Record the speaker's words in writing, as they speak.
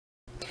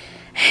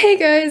Hey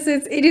guys,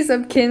 it's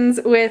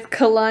Webkinz with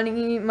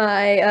Kalani,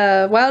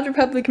 my Wild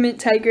Republic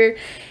Mint Tiger,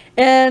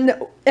 and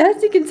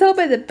as you can tell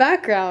by the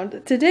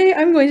background, today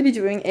I'm going to be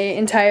doing an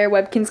entire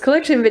Webkinz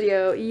collection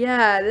video.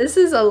 Yeah, this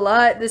is a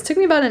lot. This took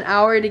me about an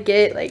hour to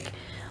get like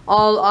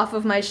all off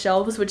of my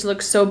shelves, which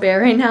looks so bare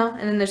right now,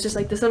 and then there's just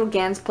like this little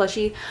Gans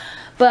plushie.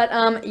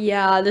 But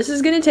yeah, this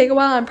is gonna take a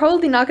while. I'm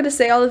probably not gonna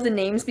say all of the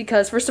names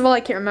because first of all,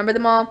 I can't remember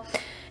them all,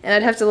 and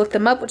I'd have to look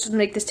them up, which would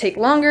make this take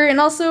longer, and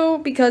also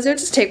because it would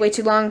just take way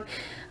too long.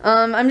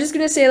 I'm just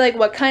gonna say like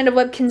what kind of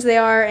Webkinz they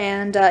are,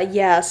 and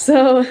yeah,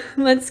 so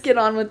let's get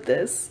on with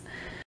this.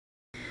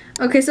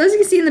 Okay, so as you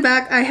can see in the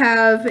back, I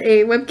have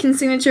a Webkinz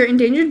signature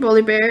endangered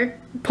polar bear,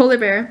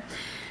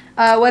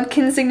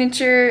 Webkinz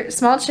signature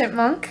small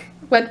chipmunk,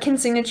 Webkinz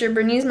signature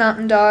Bernese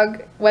mountain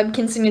dog,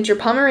 Webkinz signature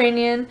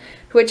Pomeranian,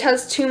 which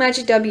has 2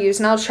 magic W's,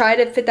 and I'll try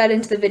to fit that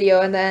into the video,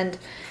 and then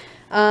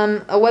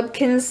a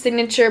Webkinz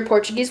signature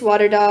Portuguese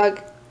water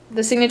dog,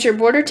 the signature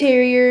border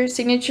terrier,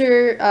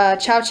 signature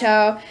chow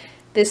chow,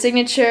 the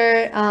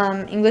signature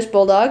English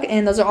bulldog,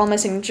 and those are all my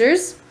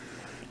signatures.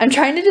 I'm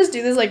trying to just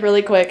do this like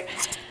really quick.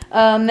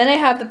 Then I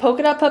have the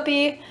polka dot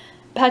puppy,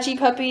 patchy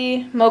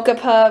puppy, mocha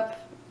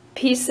pup,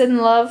 peace and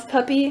love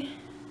puppy,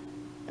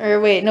 or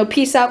wait, no,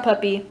 peace out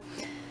puppy,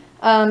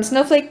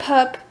 snowflake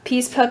pup,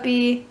 peace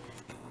puppy,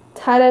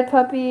 tie-dyed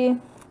puppy,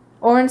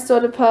 orange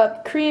soda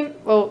pup, cream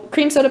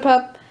soda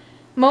pup,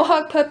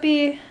 mohawk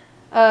puppy,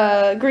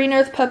 green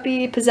earth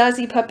puppy,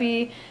 pizzazzy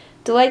puppy,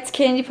 Delight's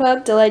candy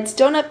pup, Delight's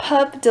donut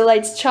pup,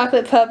 Delight's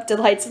chocolate pup,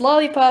 Delight's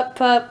lollipop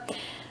pup,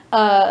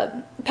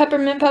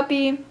 peppermint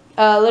puppy,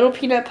 little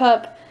peanut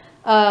pup,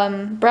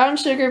 brown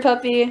sugar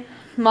puppy,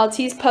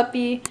 Maltese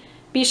puppy,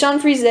 Bichon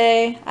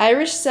Frise,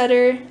 Irish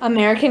setter,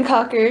 American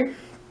cocker,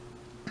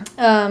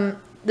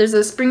 there's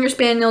a Springer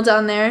Spaniel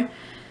down there,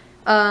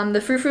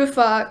 the Frou Frou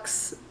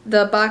fox,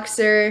 the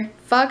boxer,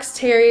 fox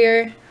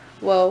terrier,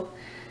 Choco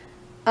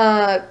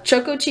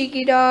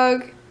Cheeky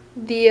dog,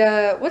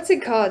 the, what's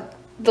it called?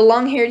 The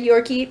long-haired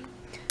Yorkie,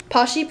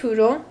 Poshy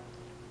Poodle,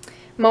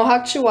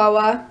 Mohawk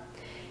Chihuahua,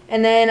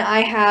 and then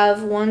I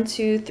have 1,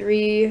 2,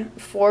 3,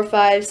 4,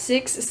 5,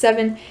 6,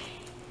 7,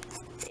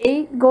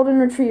 8 Golden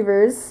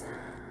Retrievers,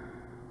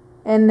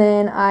 and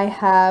then I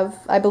have,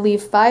 I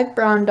believe, 5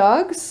 brown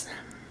dogs,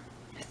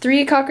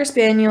 3 Cocker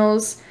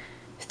Spaniels,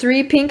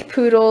 3 pink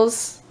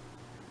poodles,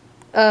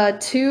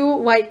 2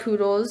 white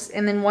poodles,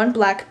 and then 1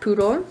 black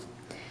poodle,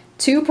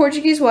 2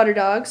 Portuguese water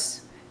dogs,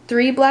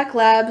 3 black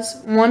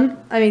labs,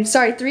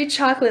 3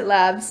 chocolate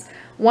labs,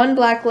 1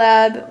 black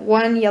lab,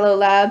 1 yellow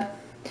lab,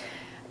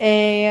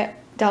 a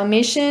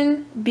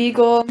Dalmatian,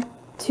 Beagle,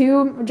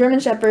 2 German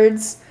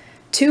Shepherds,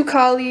 2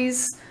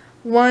 Collies,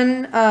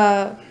 1,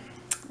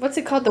 what's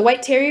it called, the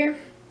White Terrier,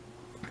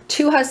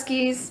 2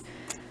 Huskies,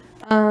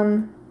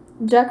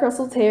 Jack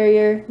Russell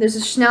Terrier, there's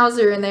a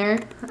Schnauzer in there,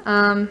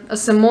 a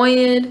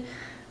Samoyed,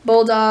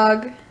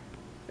 Bulldog,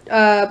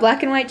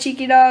 Black and White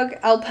Cheeky Dog,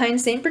 Alpine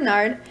St.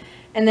 Bernard,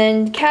 and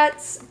then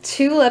cats,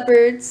 2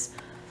 leopards,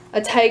 a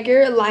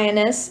tiger, a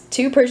lioness,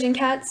 2 Persian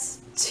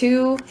cats,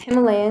 2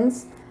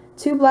 Himalayans,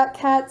 2 black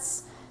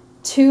cats,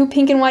 2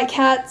 pink and white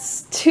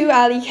cats, 2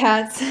 alley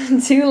cats,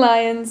 2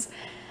 lions,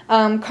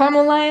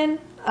 caramel lion,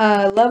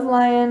 love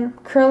lion,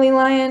 curly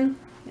lion,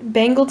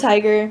 Bengal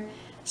tiger,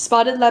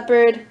 spotted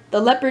leopard,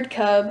 the leopard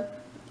cub,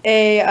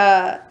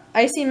 a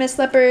icy mist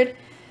leopard,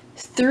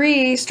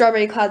 3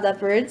 strawberry cloud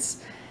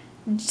leopards,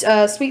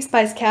 sweet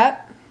spice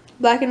cat,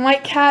 black and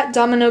white cat,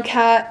 domino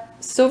cat,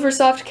 silver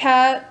soft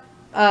cat,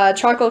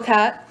 charcoal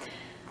cat,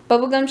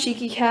 bubblegum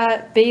cheeky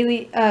cat,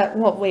 Bailey,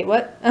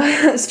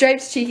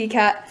 striped cheeky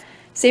cat,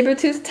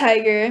 saber-toothed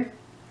tiger,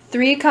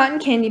 3 cotton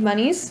candy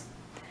bunnies,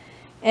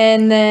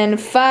 and then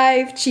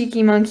 5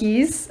 cheeky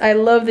monkeys. I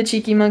love the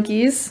cheeky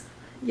monkeys.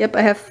 Yep,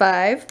 I have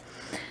 5.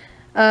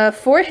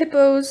 4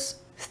 hippos,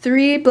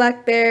 3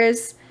 black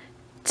bears,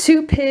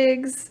 2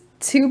 pigs,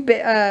 2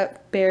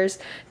 bears,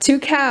 2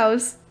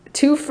 cows,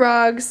 2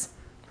 frogs,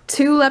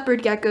 2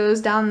 leopard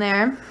geckos down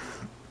there,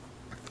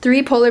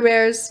 3 polar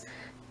bears,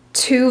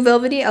 2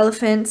 velvety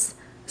elephants,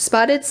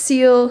 spotted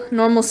seal,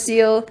 normal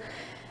seal,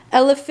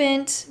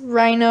 elephant,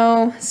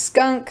 rhino,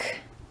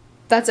 skunk,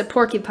 that's a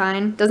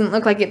porcupine, doesn't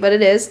look like it but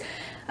it is,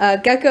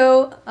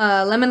 gecko,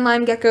 lemon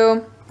lime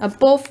gecko, a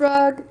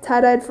bullfrog,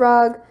 tie-dyed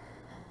frog,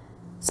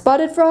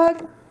 spotted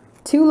frog,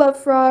 2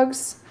 love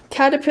frogs,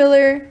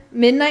 caterpillar,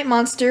 midnight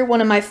monster,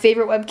 one of my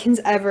favorite Webkinz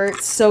ever,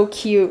 it's so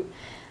cute,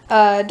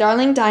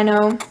 darling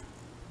dino,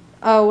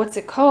 oh, what's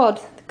it called?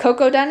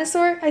 Coco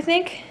dinosaur, I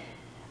think.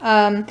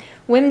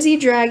 Whimsy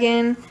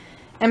dragon,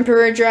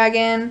 emperor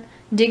dragon,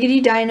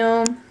 diggity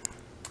dino,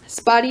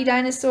 spotty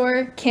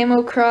dinosaur,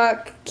 camo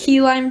croc,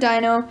 key lime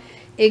dino,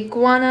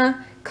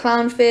 iguana,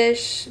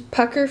 clownfish,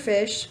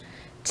 puckerfish,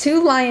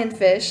 2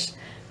 lionfish.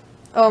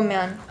 Oh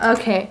man,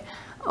 okay.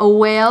 A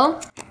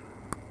whale.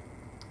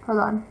 Hold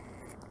on.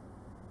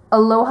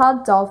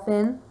 Aloha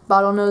dolphin,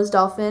 bottlenose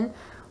dolphin.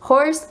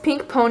 Horse,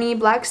 pink pony,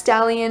 black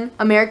stallion,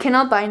 American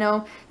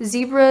albino,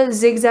 zebra,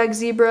 zigzag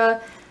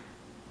zebra,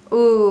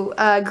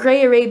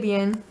 gray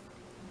Arabian,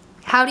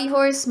 howdy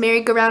horse,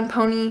 merry-go-round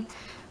pony,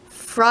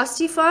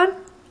 Frosty Fawn.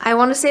 I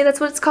want to say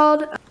that's what it's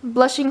called.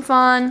 Blushing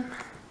Fawn.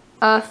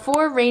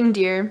 4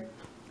 reindeer.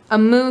 A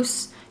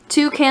moose.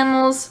 2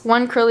 camels.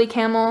 1 curly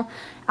camel.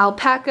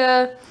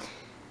 Alpaca.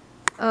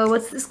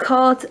 What's this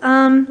called?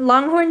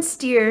 Longhorn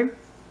steer.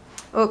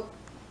 Oh,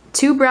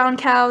 2 brown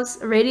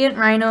cows. A radiant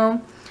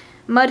rhino.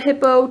 Mud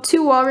hippo.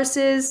 2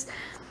 walruses.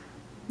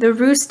 The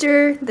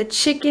rooster. The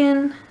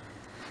chicken.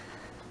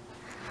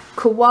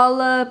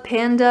 Koala.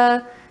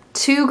 Panda.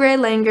 2 gray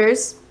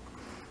langurs.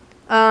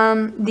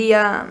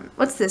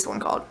 What's this one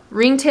called?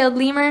 Ring-tailed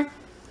lemur.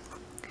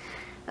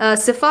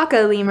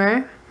 Sifaka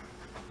lemur.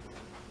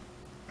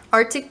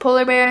 Arctic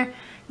polar bear.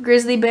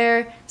 Grizzly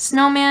bear.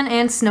 Snowman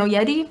and snow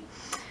yeti.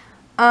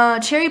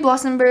 Cherry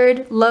blossom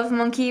bird. Love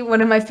monkey, one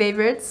of my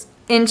favorites.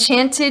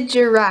 Enchanted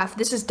giraffe.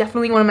 This is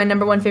definitely one of my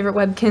 #1 favorite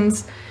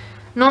Webkinz.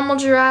 Normal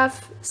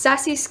giraffe.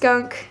 Sassy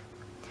skunk.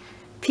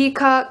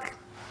 Peacock.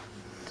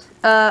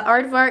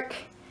 Aardvark.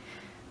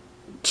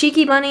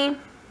 Cheeky bunny.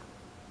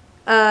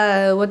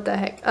 What the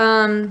heck?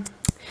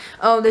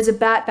 Oh, there's a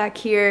bat back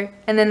here,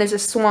 and then there's a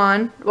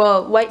swan.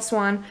 Well, white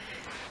swan.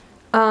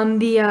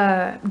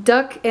 The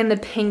duck and the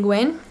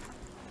penguin.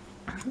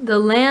 The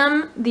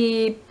lamb,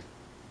 the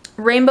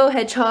rainbow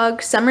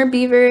hedgehog, summer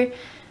beaver,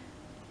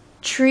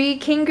 tree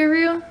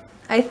kangaroo.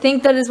 I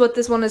think that is what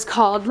this one is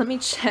called. Let me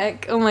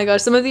check. Oh my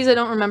gosh, some of these I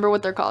don't remember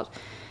what they're called.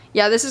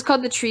 Yeah, this is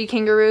called the tree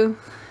kangaroo.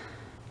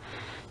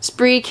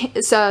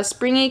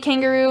 Springy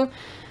kangaroo.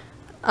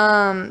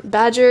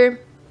 Badger.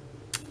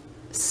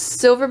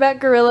 Silverback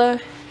gorilla.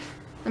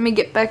 Let me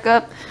get back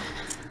up.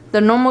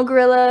 The normal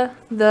gorilla,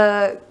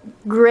 the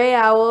gray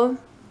owl,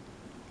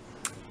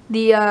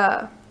 the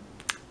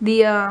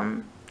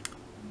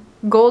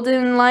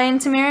golden lion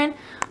tamarin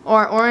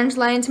or orange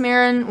lion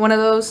tamarin, one of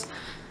those.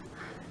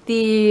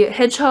 The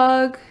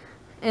hedgehog,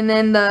 and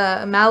then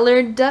the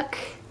mallard duck,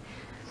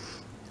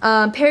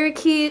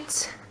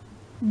 parakeet,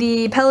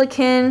 the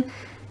pelican,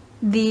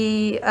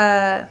 the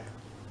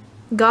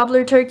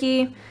gobbler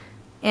turkey,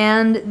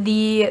 and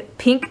the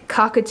pink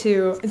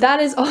cockatoo. That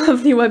is all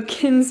of the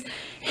Webkinz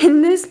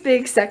in this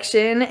big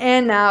section,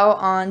 and now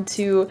on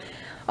to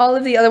all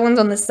of the other ones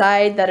on the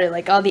side that are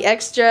like all the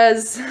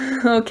extras.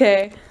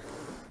 Okay,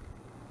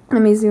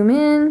 let me zoom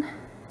in.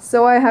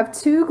 So I have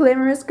 2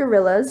 glamorous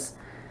gorillas,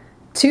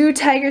 2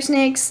 tiger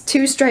snakes,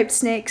 2 striped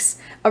snakes,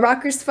 a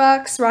rocker's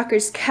fox,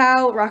 rocker's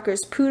cow,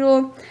 rocker's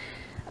poodle.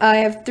 I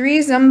have 3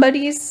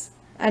 Zumbuddies,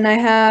 and I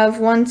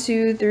have 1,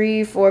 2,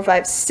 3, 4,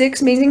 5,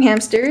 6 amazing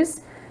hamsters.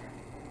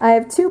 I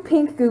have 2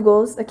 pink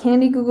Googles, a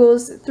candy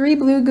Googles, 3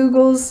 blue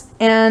Googles,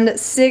 and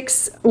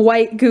 6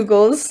 white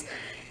Googles.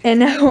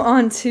 And now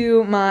on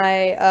to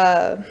my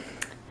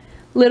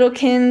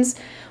Littlekins.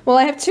 Well,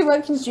 I have 2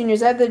 Webkinz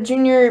Juniors. I have the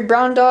junior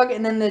brown dog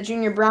and then the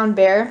junior brown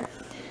bear.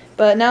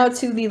 But now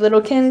to the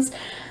Littlekins.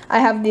 I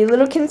have the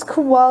Littlekins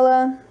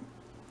koala,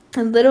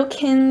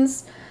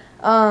 Littlekins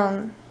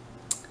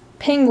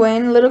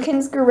penguin,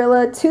 Littlekins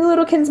gorilla, 2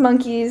 Littlekins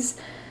monkeys,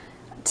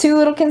 2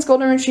 Littlekins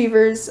golden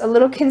retrievers, a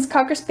Littlekins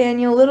cocker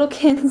spaniel,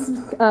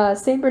 Littlekins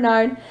Saint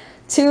Bernard,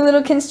 2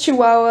 Littlekins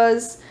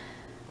chihuahuas,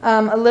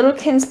 a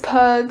Littlekins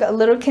pug, a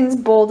Littlekins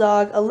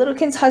bulldog, a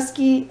Littlekins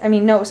husky, oh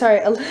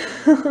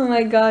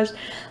my gosh,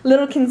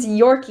 Littlekins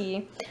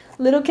yorkie,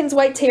 Littlekins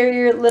white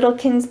terrier,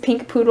 Littlekins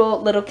pink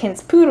poodle,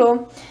 Littlekins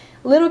poodle,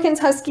 Littlekins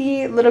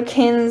husky,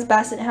 Littlekins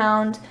basset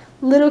hound,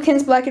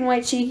 Littlekins black and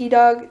white cheeky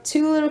dog,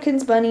 2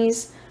 Littlekins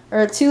bunnies,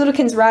 or 2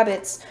 Littlekins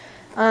rabbits,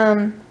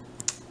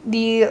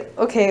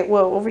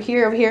 over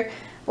here.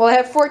 Well, I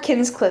have 4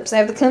 Kinz clips. I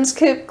have the Kinz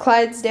clip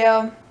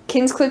Clydesdale,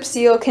 Kinz clip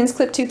seal, Kinz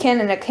clip toucan,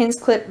 and a Kinz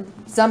clip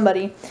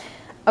Zumbuddy.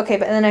 Okay,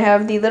 but then I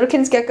have the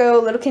Littlekins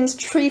gecko, Littlekins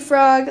tree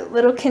frog,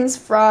 Littlekins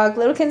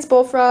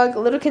bullfrog,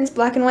 Littlekins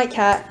black and white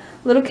cat,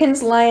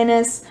 Littlekins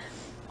lioness,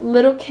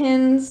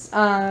 Littlekins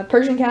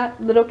Persian cat,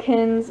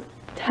 Littlekins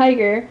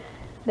tiger.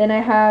 Then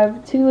I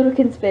have 2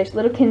 Littlekins fish,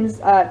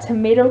 Littlekins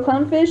tomato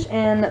clownfish,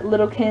 and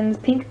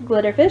Littlekins pink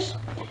glitterfish.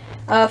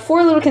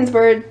 4 Littlekins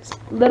birds,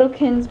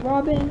 Littlekins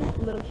robin,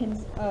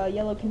 Littlekins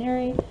yellow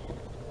canary,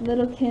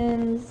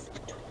 Littlekins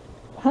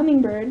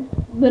hummingbird,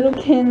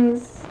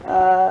 Littlekins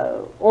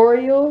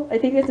oriole, I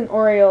think it's an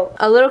oriole,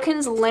 a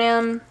Littlekins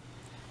lamb,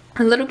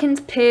 a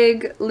Littlekins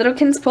pig,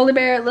 Littlekins polar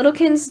bear,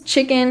 Littlekins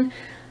chicken,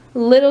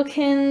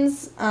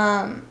 Littlekins,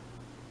 oh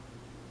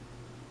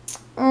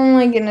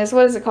my goodness,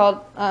 what is it called?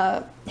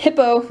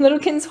 Hippo,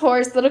 Littlekins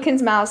horse,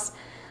 Littlekins mouse,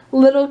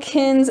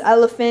 Littlekins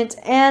elephant,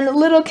 and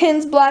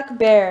Littlekins black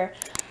bear.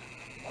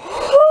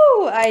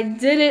 Whew, I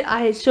did it.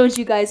 I showed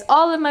you guys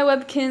all of my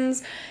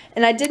Webkinz,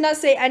 and I did not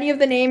say any of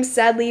the names,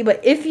 sadly, but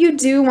if you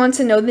do want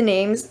to know the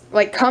names,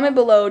 like, comment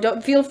below.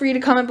 Don't feel free to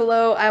comment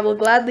below. I will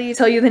gladly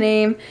tell you the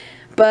name.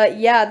 But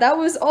yeah, that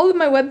was all of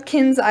my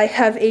Webkinz. I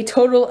have a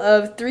total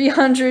of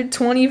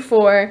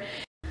 324.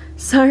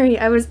 Sorry,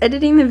 I was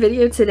editing the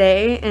video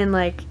today, and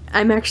like,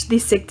 I'm actually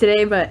sick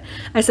today, but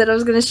I said I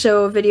was going to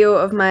show a video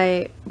of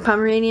my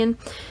Pomeranian.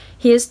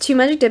 He has 2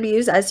 magic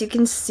W's, as you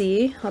can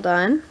see. Hold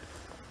on.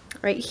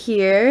 Right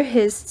here,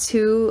 his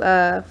 2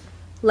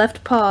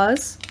 left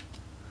paws.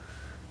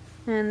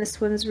 And this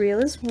one's real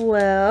as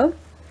well.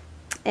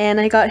 and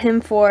I got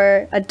him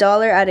for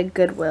 $1 at a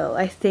Goodwill,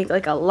 I think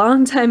like a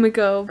long time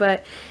ago,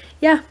 but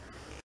yeah.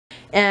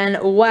 And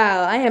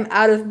wow, I am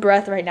out of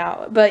breath right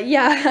now. But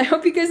yeah, I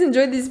hope you guys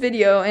enjoyed this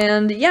video,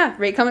 and yeah,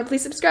 rate, comment,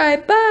 please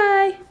subscribe.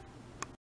 Bye!